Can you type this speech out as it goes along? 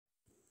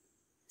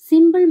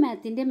Simple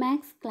മാത്തിൻ്റെ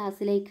maths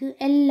ക്ലാസ്സിലേക്ക്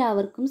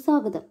എല്ലാവർക്കും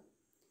സ്വാഗതം.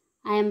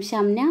 I am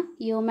Shamna,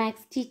 your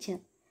maths teacher.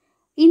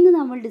 ഇന്ന്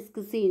നമ്മൾ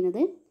ഡിസ്കസ് ചെയ്യുന്നത്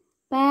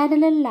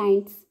പാരലൽ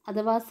ലൈൻസ്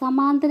അഥവാ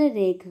സമാന്തര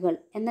രേഖകൾ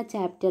എന്ന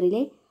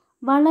ചാപ്റ്ററിലെ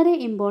വളരെ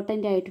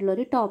ഇമ്പോർട്ടൻ്റ്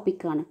ആയിട്ടുള്ളൊരു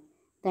ടോപ്പിക്കാണ്.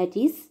 That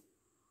is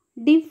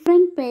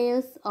different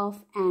pairs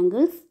of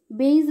angles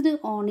based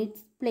on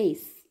its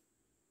place.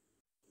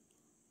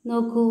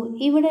 നോക്കൂ,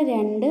 ഇവിടെ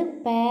രണ്ട്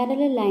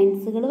പാരലൽ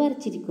ലൈൻസുകൾ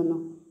വരച്ചിരിക്കുന്നു.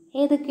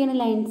 ഏതൊക്കെയാണ്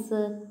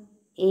lines?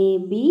 A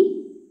B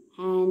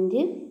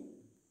and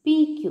P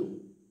Q.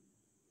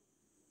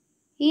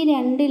 ഈ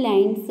രണ്ട്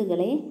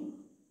ലൈൻസുകളെ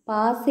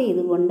പാസ്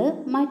ചെയ്തുകൊണ്ട്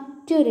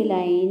മറ്റൊരു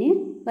ലൈന്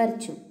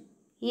വരച്ചു.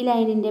 ഈ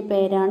ലൈനിൻ്റെ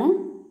പേരാണ്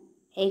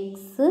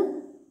എക്സ്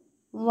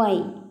വൈ.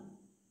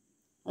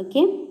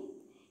 ഓക്കെ,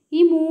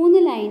 ഈ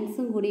മൂന്ന്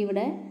ലൈൻസും കൂടി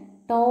ഇവിടെ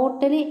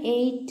ടോട്ടലി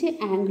 8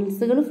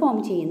 ആംഗിൾസുകൾ ഫോം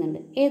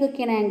ചെയ്യുന്നുണ്ട്.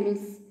 ഏതൊക്കെയാണ്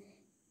ആംഗിൾസ്?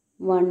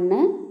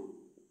 1,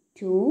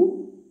 2,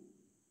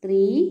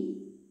 3,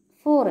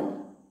 4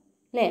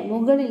 അല്ലേ?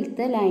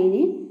 മുകളിലത്തെ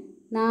ലൈന്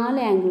 4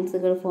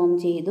 ആംഗിൾസുകൾ ഫോം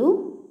ചെയ്തു.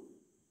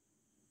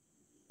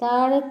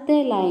 താഴത്തെ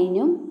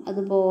ലൈനും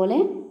അതുപോലെ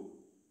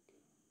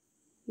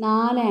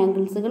 4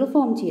 ആംഗിൾസുകൾ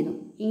ഫോം ചെയ്തു.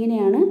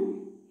 ഇങ്ങനെയാണ്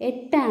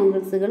 8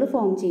 ആംഗിൾസുകൾ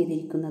ഫോം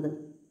ചെയ്തിരിക്കുന്നത്.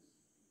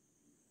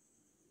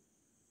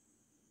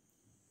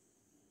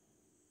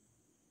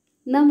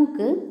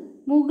 നമുക്ക്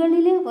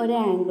മുകളിലെ ഒരു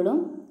ആംഗിളും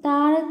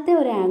താഴത്തെ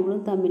ഒരു ആംഗിളും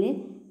തമ്മിൽ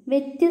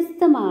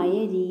വ്യത്യസ്തമായ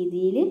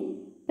രീതിയിൽ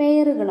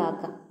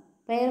പെയറുകളാക്കാം.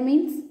 Pair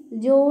means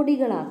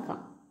ജോഡികളാക്കാം.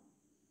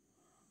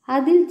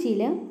 അതിൽ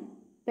ചില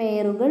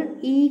പെയറുകൾ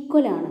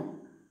ഈക്വൽ ആണ്,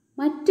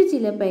 മറ്റു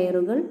ചില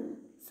പെയറുകൾ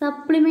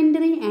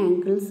സപ്ലിമെൻ്ററി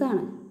ആംഗിൾസ്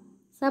ആണ്.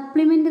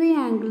 Supplementary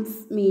angles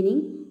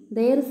meaning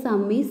there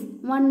some is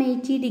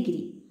 180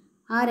 degree.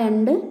 ആ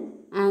രണ്ട്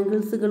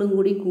ആംഗിൾസുകളും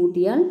കൂടി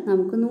കൂട്ടിയാൽ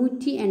നമുക്ക്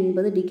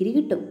 180 ഡിഗ്രി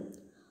കിട്ടും.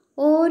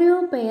 ഓരോ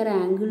പെയർ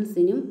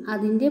ആംഗിൾസിനും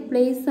അതിൻ്റെ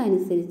പ്ലേസ്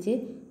അനുസരിച്ച്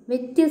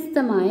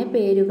വ്യത്യസ്തമായ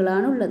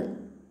പേരുകളാണുള്ളത്.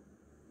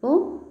 അപ്പോൾ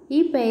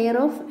ഈ പെയർ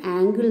ഓഫ്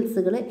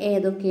ആംഗിൾസുകൾ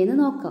ഏതൊക്കെയെന്ന്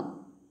നോക്കാം.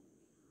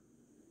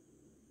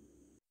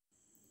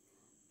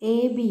 എ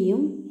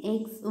ബിയും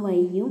എക്സ്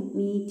വൈയും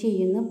മീറ്റ്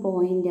ചെയ്യുന്ന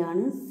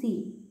പോയിൻ്റാണ് സി.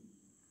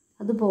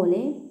 അതുപോലെ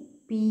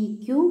P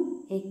Q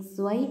X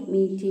Y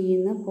meet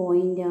ചെയ്യുന്ന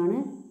പോയിൻ്റാണ്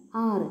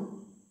ആറ്.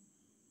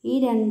 ഈ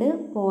രണ്ട്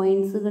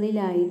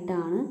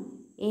പോയിൻറ്റ്സുകളിലായിട്ടാണ്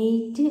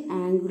 8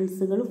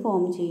 ആംഗിൾസുകൾ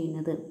ഫോം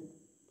ചെയ്യുന്നത്.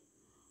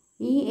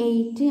 ഈ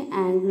 8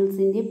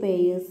 ആംഗിൾസിൻ്റെ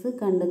പെയേഴ്സ്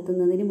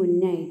കണ്ടെത്തുന്നതിന്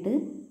മുന്നായിട്ട്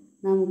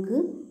നമുക്ക്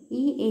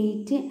ഈ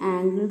 8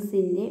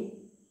 ആംഗിൾസിൻ്റെ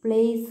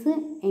പ്ലേസ്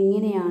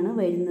എങ്ങനെയാണ്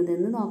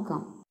വരുന്നതെന്ന്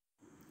നോക്കാം.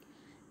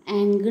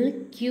 ആംഗിൾ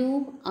ക്യൂ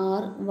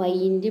ആർ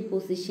വൈൻ്റെ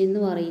പൊസിഷൻ എന്ന്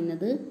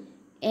പറയുന്നത്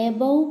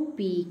above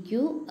P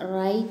Q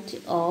right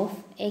of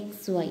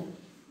X Y.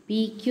 P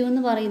Q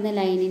എന്ന് പറയുന്ന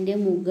ലൈനിൻ്റെ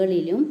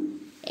മുകളിലും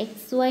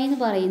എക്സ് വൈ എന്ന്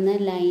പറയുന്ന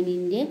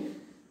ലൈനിൻ്റെ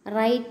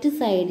റൈറ്റ്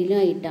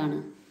സൈഡിലുമായിട്ടാണ്.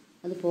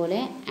 അതുപോലെ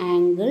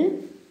ആംഗിൾ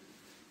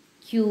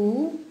ക്യൂ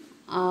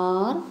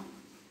ആർ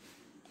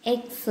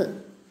എക്സ്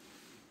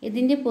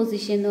ഇതിൻ്റെ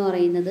പൊസിഷൻ എന്ന്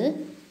പറയുന്നത്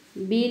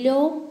below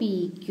P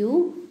Q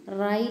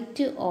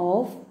right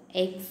of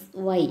X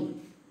Y.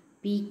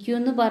 P Q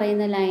എന്ന്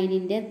പറയുന്ന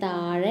ലൈനിൻ്റെ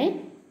താഴെ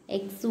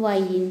എക്സ്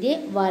വൈൻ്റെ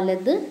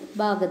വലത്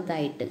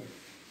ഭാഗത്തായിട്ട്.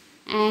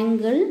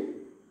 ആംഗിൾ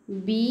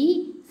ബി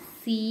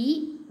സി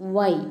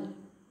വൈ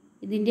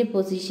ഇതിൻ്റെ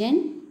position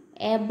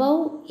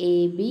above A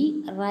B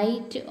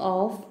right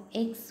of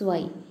X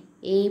Y.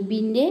 A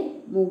ബിൻ്റെ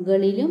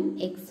മുകളിലും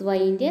X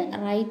വൈൻ്റെ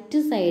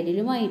right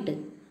സൈഡിലുമായിട്ട്.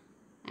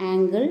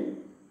 Angle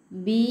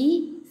B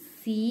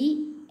C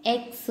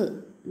X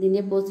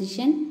ഇതിൻ്റെ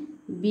position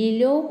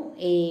below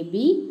A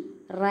B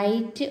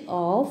right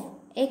of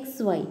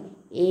X Y.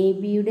 A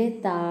ബിയുടെ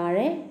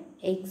താഴെ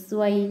എക്സ്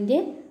വൈൻ്റെ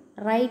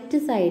റൈറ്റ്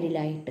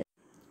സൈഡിലായിട്ട്.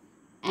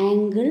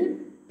 Angle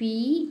P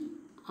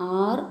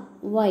R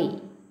Y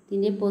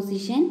ഇതിൻ്റെ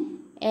position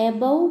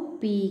above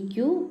P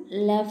Q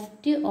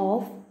left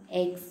of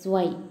X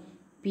Y.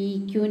 P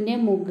ക്യുവിൻ്റെ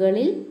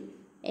മുകളിൽ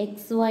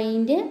X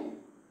വൈൻ്റെ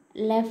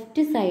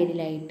left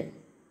സൈഡിലായിട്ട്.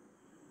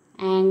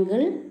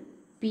 Angle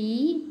P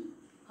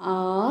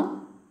R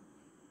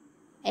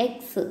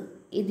X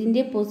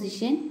ഇതിൻ്റെ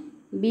position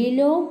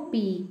below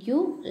P Q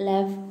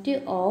left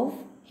of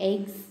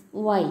X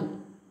Y.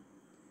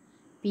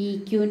 P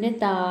ക്യുവിൻ്റെ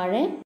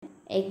താഴെ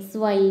X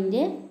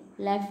വൈൻ്റെ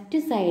left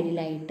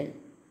സൈഡിലായിട്ട്.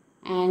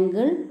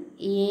 Angle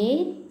A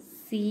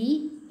C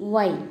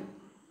Y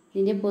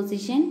ഇതിൻ്റെ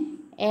position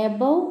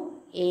above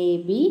A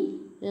B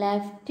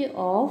left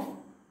of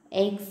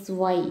X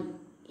Y.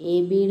 A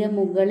ബിയുടെ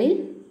മുകളിൽ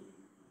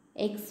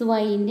X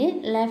വൈൻ്റെ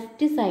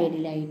left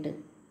സൈഡിലായിട്ട്.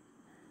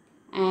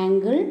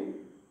 Angle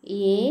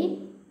A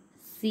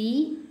C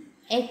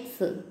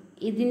X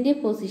ഇതിൻ്റെ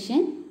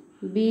position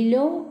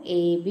below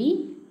A B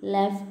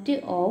left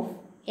of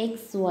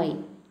X Y.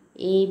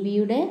 A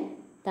ബിയുടെ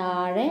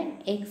താഴെ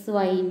X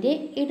വൈൻ്റെ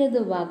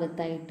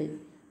ഇടതുഭാഗത്തായിട്ട്.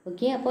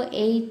 Okay, അപ്പോൾ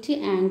 8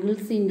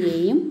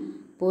 ആംഗിൾസിൻ്റെയും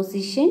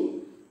position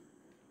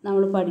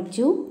നമ്മൾ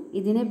പഠിച്ചു.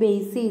 ഇതിനെ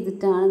ബേസ്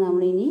ചെയ്തിട്ടാണ്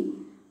നമ്മളിനി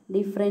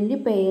ഡിഫറെൻറ്റ്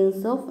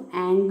പെയേഴ്സ് ഓഫ്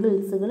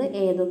ആംഗിൾസുകൾ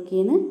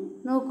ഏതൊക്കെയെന്ന്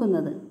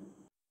നോക്കുന്നത്.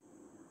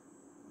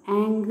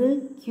 Angle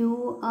Q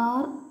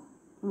R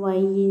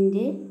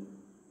വൈൻ്റെ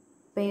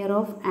pair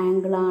of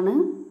ആംഗിളാണ്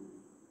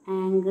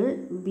angle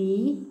B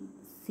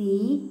C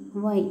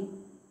Y.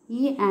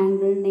 ഈ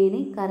ആംഗിളിനെയാണ്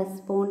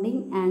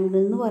കറസ്പോണ്ടിങ് ആംഗിൾ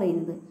എന്ന്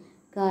പറയുന്നത്.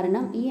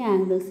 കാരണം ഈ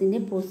ആംഗിൾസിൻ്റെ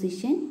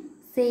പൊസിഷൻ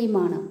സെയിം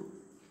ആണ്.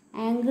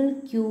 Angle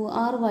Q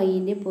R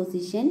വൈൻ്റെ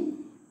position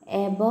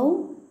above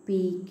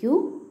P Q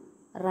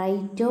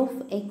right of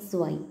X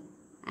Y.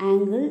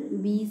 Angle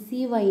B C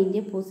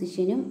വൈൻ്റെ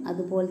പൊസിഷനും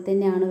അതുപോലെ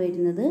തന്നെയാണ്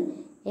വരുന്നത്,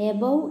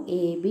 above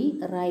A B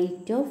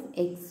right of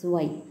X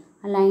Y.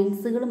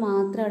 ലൈൻസുകൾ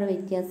മാത്രമേ അവിടെ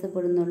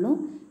വ്യത്യാസപ്പെടുന്നുള്ളൂ.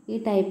 ഈ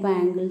ടൈപ്പ്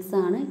ആംഗിൾസ്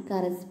ആണ്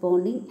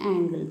corresponding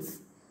angles.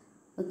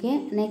 Okay,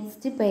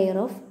 next pair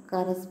of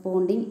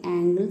corresponding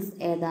angles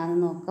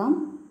ഏതാണെന്ന് നോക്കാം.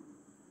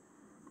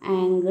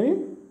 Angle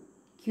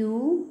Q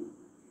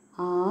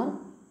R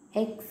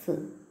X,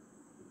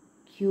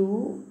 Q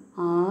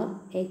R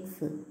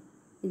X.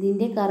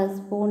 ഇതിൻ്റെ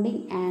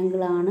corresponding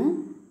ആംഗിളാണ്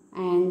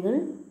angle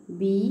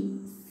B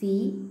C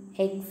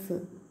X,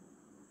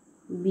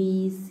 B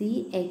C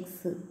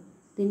X.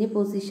 ഇതിൻ്റെ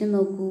position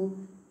നോക്കൂ.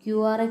 Q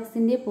R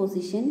എക്സിൻ്റെ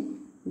position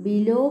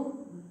below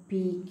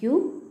P Q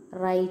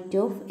right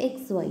of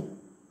X Y.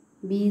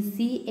 B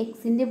C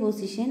എക്സിൻ്റെ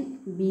position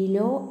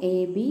below A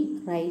B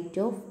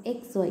right of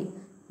X Y.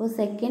 അപ്പോൾ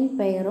second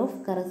pair of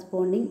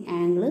corresponding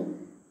angle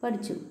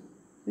പഠിച്ചു.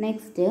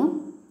 Next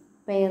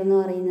pair എന്ന്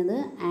പറയുന്നത്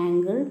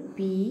angle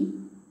P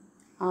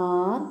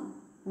R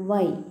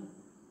Y.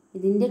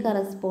 ഇതിൻ്റെ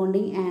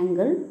corresponding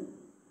angle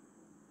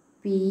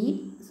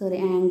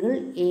angle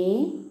A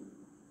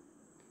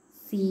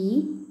C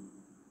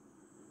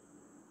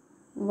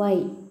Y.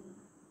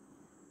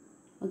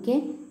 Okay,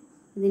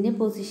 ഇതിൻ്റെ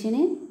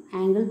പൊസിഷന്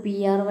angle P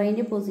R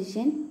വൈൻ്റെ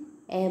position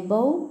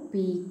above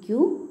P Q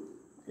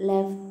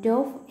left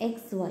of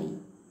X Y.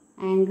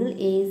 Angle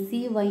A C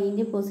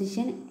വൈൻ്റെ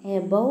position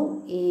above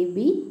A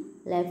B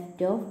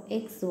left of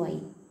X Y.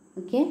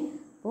 Okay,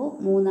 അപ്പോൾ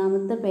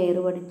മൂന്നാമത്തെ pair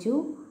പഠിച്ചു.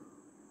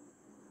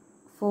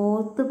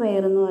 Fourth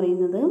pair എന്ന്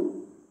പറയുന്നത്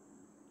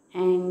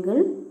angle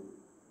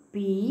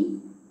P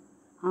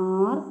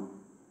R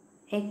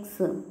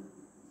X.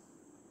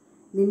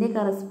 ഇതിൻ്റെ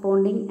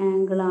corresponding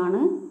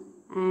ആംഗിളാണ്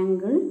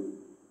angle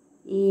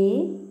A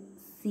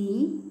C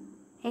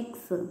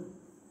X,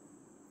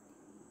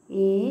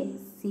 A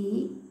C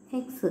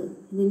X.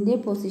 ഇതിൻ്റെ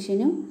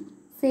പൊസിഷനും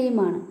same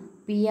ആണ്.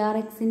 P R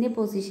എക്സിൻ്റെ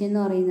position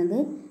എന്ന് പറയുന്നത്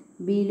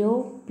below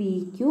P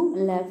Q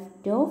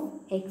left of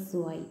X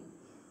Y.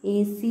 A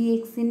C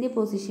എക്സിൻ്റെ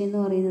പൊസിഷൻ എന്ന്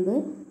പറയുന്നത്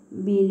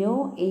below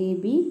A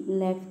B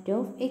left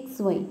of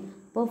X Y.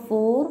 അപ്പോൾ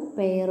 4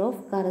 പെയർ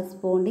ഓഫ്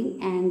കറസ്പോണ്ടിങ്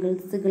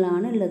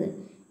ആംഗിൾസുകളാണ് ഉള്ളത്.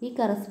 ഈ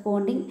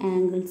corresponding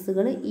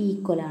ആംഗിൾസുകൾ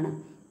ഈക്വലാണ്.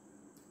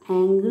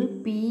 Angle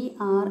P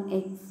R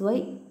X Y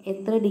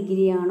എത്ര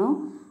ഡിഗ്രിയാണോ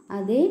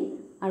അതേ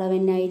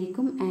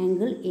അളവന്നായിരിക്കും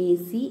ആംഗിൾ എ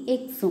സി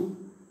എക്സും.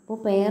 അപ്പോൾ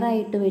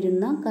പെയറായിട്ട്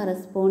വരുന്ന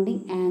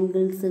കറസ്പോണ്ടിങ്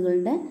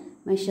ആംഗിൾസുകളുടെ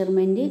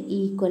മെഷർമെൻറ്റ്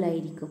ഈക്വൽ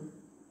ആയിരിക്കും.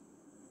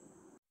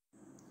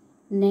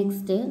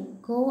 നെക്സ്റ്റ്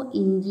കോ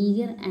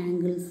ഇൻറ്റീരിയർ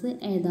ആംഗിൾസ്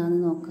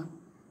ഏതാണെന്ന് നോക്കാം.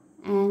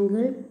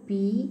 Angle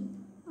P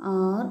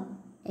R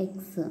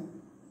X,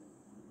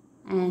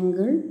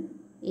 angle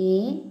A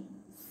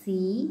C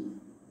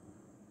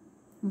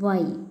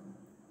Y.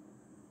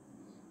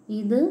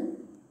 ഇത്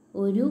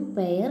ഒരു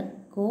പെയർ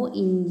കോ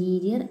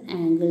ഇൻറ്റീരിയർ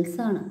ആംഗിൾസ്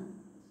ആണ്.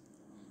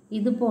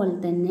 ഇതുപോലെ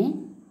തന്നെ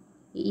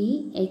ഈ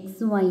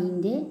എക്സ്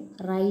വൈൻ്റെ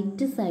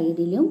റൈറ്റ്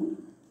സൈഡിലും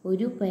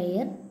ഒരു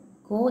പെയർ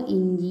കോ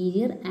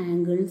ഇൻറ്റീരിയർ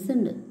ആംഗിൾസ്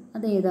ഉണ്ട്.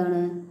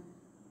 അതേതാണ്?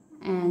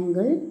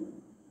 Angle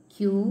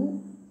Q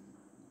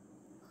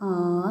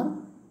R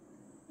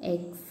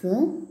X,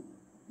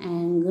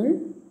 angle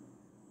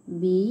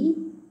B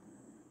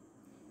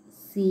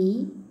C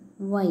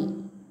Y.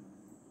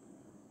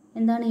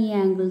 എന്താണ് ഈ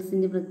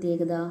ആംഗിൾസിൻ്റെ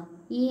പ്രത്യേകത?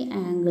 ഈ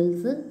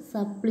ആംഗിൾസ്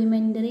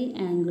സപ്ലിമെൻ്ററി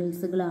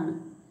ആംഗിൾസുകളാണ്.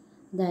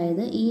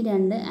 അതായത് ഈ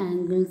രണ്ട്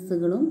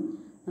ആംഗിൾസുകളും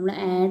നമ്മൾ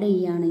ആഡ്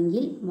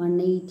ചെയ്യുകയാണെങ്കിൽ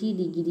 180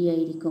 ഡിഗ്രി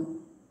ആയിരിക്കും.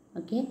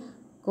 ഓക്കെ,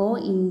 കോ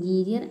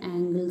ഇൻറ്റീരിയർ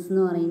ആംഗിൾസ്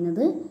എന്ന്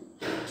പറയുന്നത്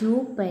 2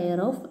 പെയർ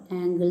ഓഫ്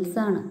ആംഗിൾസ്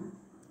ആണ്.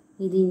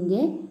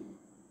 ഇതിൻ്റെ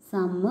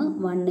സമ്മ്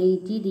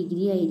 180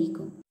 ഡിഗ്രി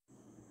ആയിരിക്കും.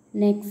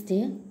 Next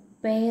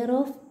pair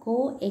of co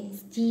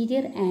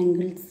exterior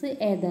angles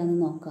ഏതാണെന്ന്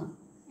നോക്കാം.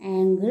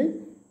 Angle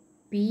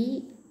P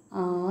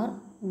R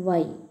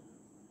Y.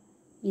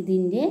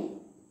 ഇതിൻ്റെ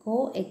കോ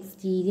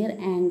exterior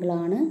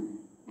ആംഗിളാണ്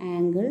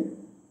angle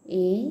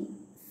A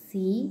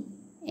C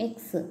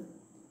X.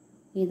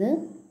 ഇത്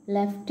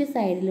ലെഫ്റ്റ്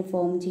സൈഡിൽ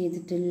ഫോം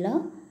ചെയ്തിട്ടുള്ള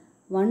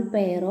 1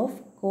 പെയർ ഓഫ്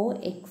കോ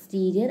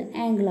എക്സ്റ്റീരിയർ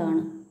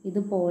ആംഗിളാണ്.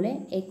 ഇതുപോലെ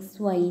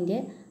എക്സ് വൈൻ്റെ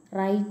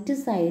റൈറ്റ്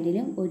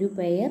സൈഡിലും ഒരു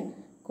പെയർ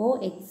കോ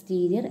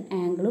എക്സ്റ്റീരിയർ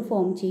ആംഗിൾ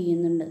ഫോം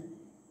ചെയ്യുന്നുണ്ട്.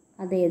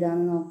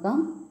 അതേതാണെന്ന് നോക്കാം.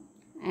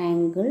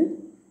 Angle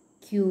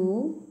Q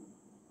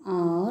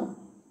R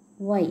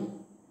Y.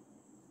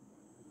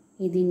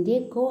 ഇതിൻ്റെ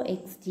കോ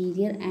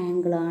exterior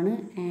ആംഗിളാണ്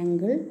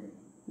angle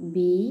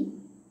B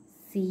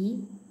C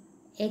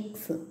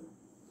X.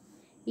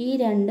 ഈ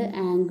രണ്ട്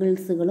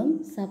ആംഗിൾസുകളും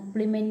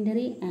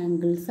സപ്ലിമെൻ്ററി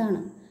ആംഗിൾസ്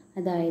ആണ്.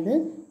 അതായത്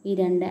ഈ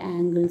രണ്ട്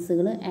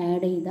ആംഗിൾസുകൾ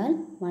ആഡ് ചെയ്താൽ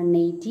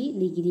 180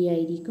 ഡിഗ്രി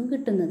ആയിരിക്കും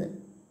കിട്ടുന്നത്.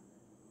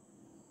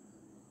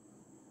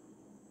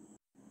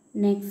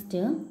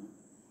 Next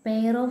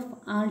pair of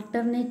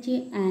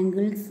alternative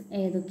angles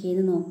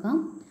ഏതൊക്കെയെന്ന് നോക്കാം.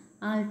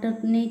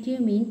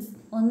 ആൾട്ടർനേറ്റീവ് മീൻസ്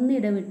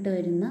ഒന്നിടവിട്ട്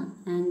വരുന്ന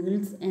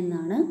ആംഗിൾസ്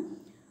എന്നാണ്.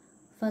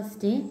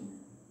 First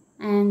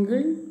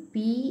angle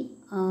P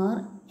R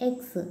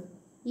X.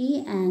 ഈ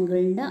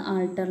ആംഗിളിൻ്റെ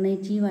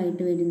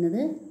ആൾട്ടർനേറ്റീവായിട്ട്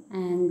വരുന്നത്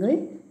ആംഗിൾ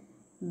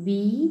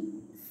ബി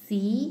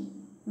സി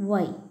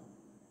വൈ.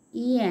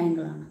 ഈ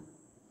ആംഗിളാണ്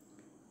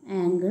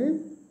angle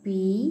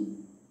P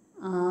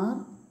R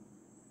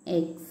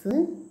X,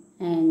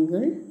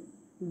 angle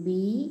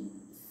B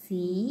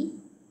C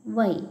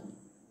Y.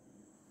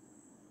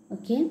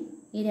 Okay,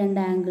 ഈ രണ്ട്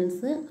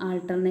ആംഗിൾസ്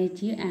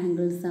ആൾട്ടർനേറ്റീവ്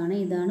ആംഗിൾസ് ആണ്.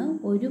 ഇതാണ്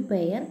ഒരു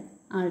pair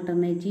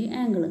alternative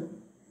angle.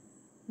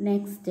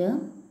 Next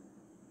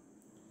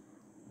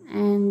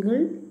angle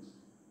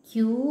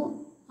Q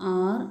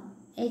R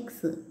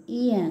X.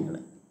 ഈ ആംഗിൾ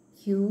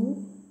ക്യു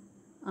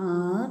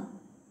ആർ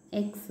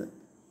എക്സ്,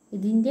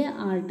 ഇതിൻ്റെ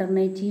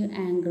ആൾട്ടർനേറ്റീവ്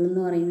ആംഗിൾ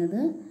എന്ന്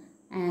പറയുന്നത്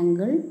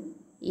angle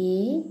A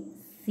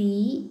C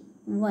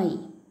Y.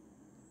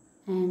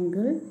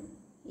 Angle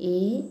A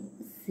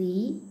C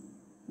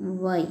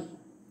Y.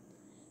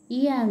 ഈ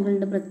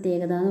ആംഗിളിൻ്റെ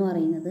പ്രത്യേകത എന്ന്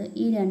പറയുന്നത്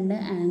ഈ രണ്ട്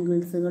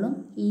ആംഗിൾസുകളും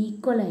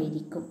ഈക്വൽ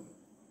ആയിരിക്കും.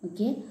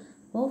 ഓക്കെ,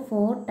 അപ്പോൾ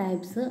 4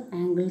 ടൈപ്സ്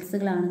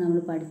ആംഗിൾസുകളാണ് നമ്മൾ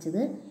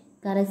പഠിച്ചത്.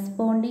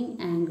 കറസ്പോണ്ടിങ്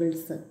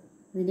ആംഗിൾസ്,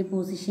 ഇതിൻ്റെ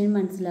പൊസിഷൻ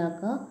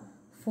മനസ്സിലാക്കുക.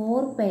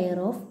 4 പെയർ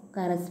ഓഫ്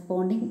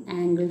കറസ്പോണ്ടിങ്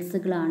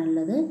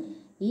ആംഗിൾസുകളാണുള്ളത്.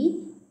 ഈ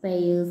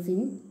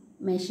പെയേഴ്സിന്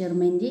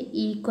മെഷർമെൻറ്റ്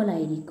ഈക്വൽ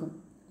ആയിരിക്കും.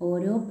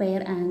 ഓരോ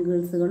പെയർ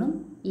ആംഗിൾസുകളും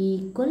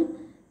ഈക്വൽ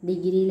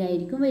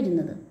ഡിഗ്രിയിലായിരിക്കും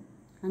വരുന്നത്.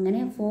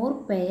 അങ്ങനെ 4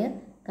 പെയർ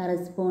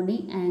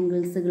കറസ്പോണ്ടിങ്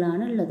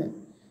ആംഗിൾസുകളാണ് ഉള്ളത്.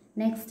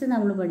 നെക്സ്റ്റ്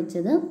നമ്മൾ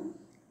പഠിച്ചത്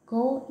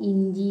co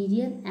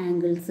interior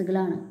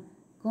ആംഗിൾസുകളാണ്.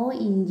 Co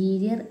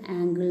interior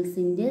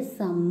ആംഗിൾസിൻ്റെ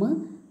sum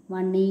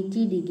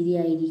 180 degree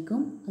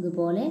ആയിരിക്കും.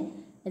 അതുപോലെ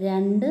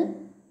 2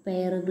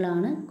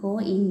 പെയറുകളാണ് കോ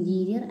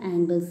ഇൻറ്റീരിയർ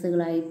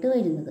ആംഗിൾസുകളായിട്ട്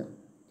വരുന്നത്.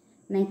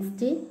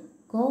 നെക്സ്റ്റ്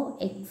കോ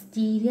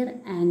എക്സ്റ്റീരിയർ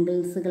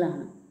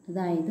ആംഗിൾസുകളാണ്.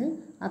 അതായത്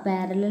ആ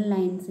പാരലൽ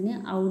ലൈൻസിന്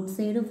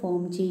ഔട്ട്സൈഡ്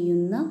ഫോം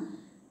ചെയ്യുന്ന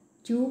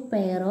 2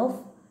 pair of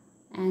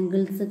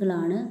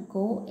ആംഗിൾസുകളാണ്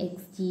co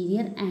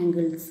exterior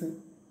angles.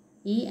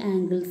 ഈ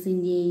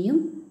ആംഗിൾസിൻ്റെയും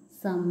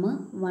സമ്മ്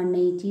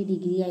 180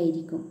 ഡിഗ്രി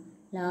ആയിരിക്കും.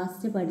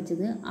 ലാസ്റ്റ്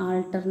പഠിച്ചത്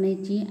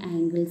ആൾട്ടർനേറ്റീവ്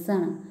ആംഗിൾസ്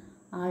ആണ്.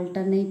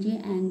 ആൾട്ടർനേറ്റീവ്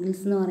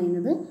ആംഗിൾസ് എന്ന്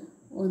പറയുന്നത്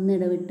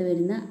ഒന്നിടവിട്ട്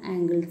വരുന്ന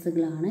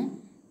ആംഗിൾസുകളാണ്.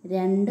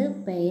 2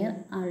 പെയർ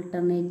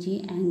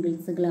ആൾട്ടർനേറ്റീവ്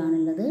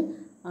ആംഗിൾസുകളാണുള്ളത്.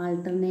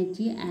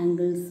 ആൾട്ടർനേറ്റീവ്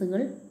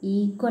ആംഗിൾസുകൾ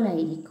ഈക്വൽ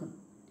ആയിരിക്കും.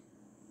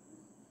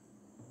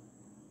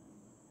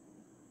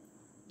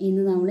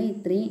 ഇന്ന് നമ്മൾ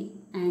ഇത്രയും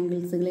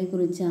ആംഗിൾസുകളെ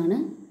കുറിച്ചാണ്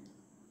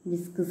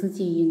ഡിസ്കസ്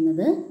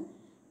ചെയ്യുന്നത്.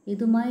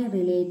 ഇതുമായി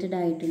റിലേറ്റഡ്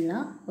ആയിട്ടുള്ള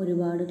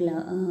ഒരുപാട്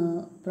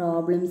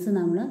പ്രോബ്ലംസ്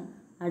നമ്മൾ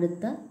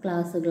അടുത്ത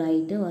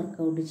ക്ലാസ്സുകളായിട്ട്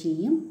വർക്കൗട്ട്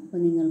ചെയ്യും. അപ്പോൾ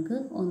നിങ്ങൾക്ക്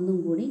ഒന്നും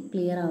കൂടി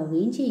ക്ലിയർ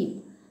ആവുകയും ചെയ്യും.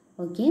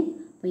 ഓക്കെ,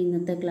 അപ്പോൾ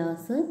ഇന്നത്തെ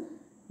ക്ലാസ്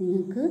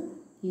നിങ്ങൾക്ക്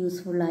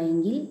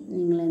യൂസ്ഫുള്ളായെങ്കിൽ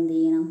നിങ്ങൾ എന്ത്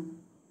ചെയ്യണം?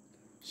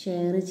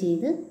 ഷെയർ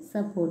ചെയ്ത്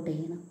സപ്പോർട്ട്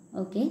ചെയ്യണം.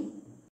 ഓക്കെ.